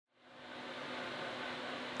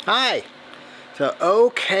Hi! So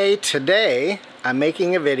okay, today I'm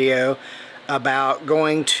making a video about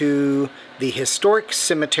going to the historic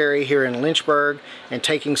cemetery here in Lynchburg and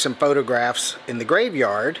taking some photographs in the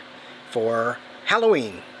graveyard for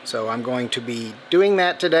Halloween. So I'm going to be doing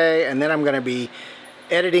that today, and then I'm going to be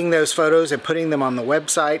editing those photos and putting them on the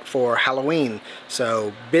website for Halloween.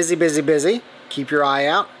 So busy, busy, busy. Keep your eye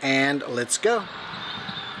out and let's go.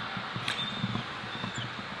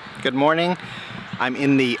 Good morning. I'm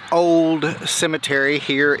in the old cemetery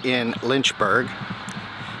here in Lynchburg.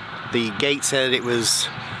 The gate said it was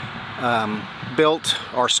built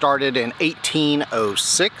or started in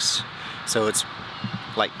 1806, so it's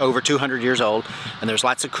like over 200 years old, and there's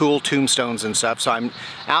lots of cool tombstones and stuff. So I'm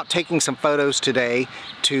out taking some photos today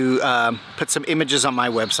to put some images on my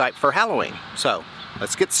website for Halloween. So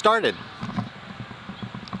let's get started.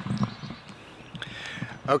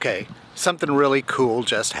 Okay. Something really cool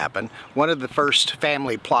just happened. One of the first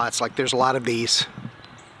family plots, like there's a lot of these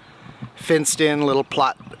fenced in little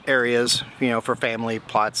plot areas, you know, for family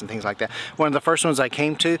plots and things like that. One of the first ones I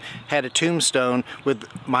came to had a tombstone with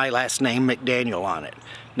my last name, McDaniel, on it.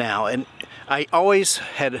 Now, and I always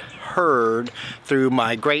had heard through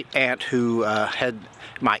my great aunt who had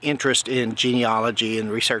my interest in genealogy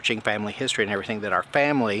and researching family history and everything, that our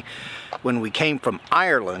family, when we came from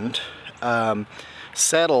Ireland,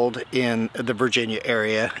 settled in the Virginia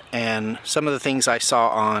area, and some of the things I saw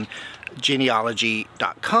on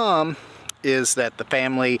genealogy.com is that the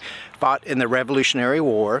family fought in the Revolutionary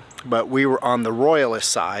War, but we were on the royalist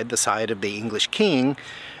side, the side of the English king,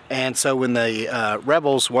 and so when the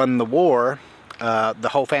rebels won the war, the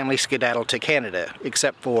whole family skedaddled to Canada,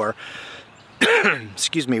 except for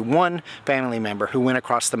excuse me, one family member who went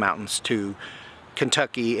across the mountains to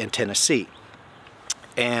Kentucky and Tennessee.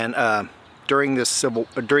 And during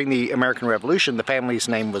the American Revolution, the family's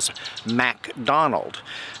name was MacDonald,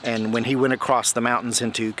 and when he went across the mountains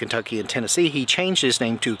into Kentucky and Tennessee, he changed his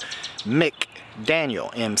name to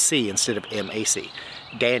McDaniel, M-C instead of M-A-C,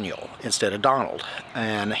 Daniel instead of Donald.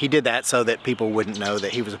 And he did that so that people wouldn't know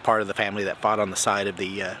that he was a part of the family that fought on the side of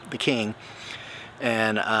the king.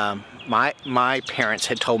 And my parents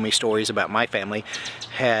had told me stories about my family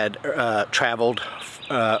had traveled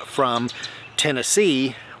from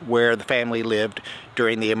Tennessee, where the family lived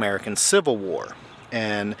during the American Civil War.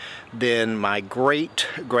 And then my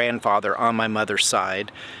great-grandfather on my mother's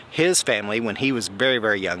side, his family, when he was very,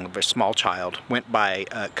 very young, a small child, went by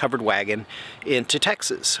a covered wagon into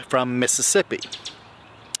Texas from Mississippi.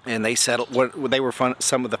 And they settled, they were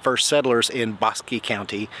some of the first settlers in Bosque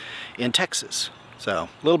County in Texas. So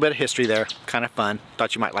a little bit of history there, kind of fun.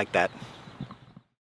 Thought you might like that.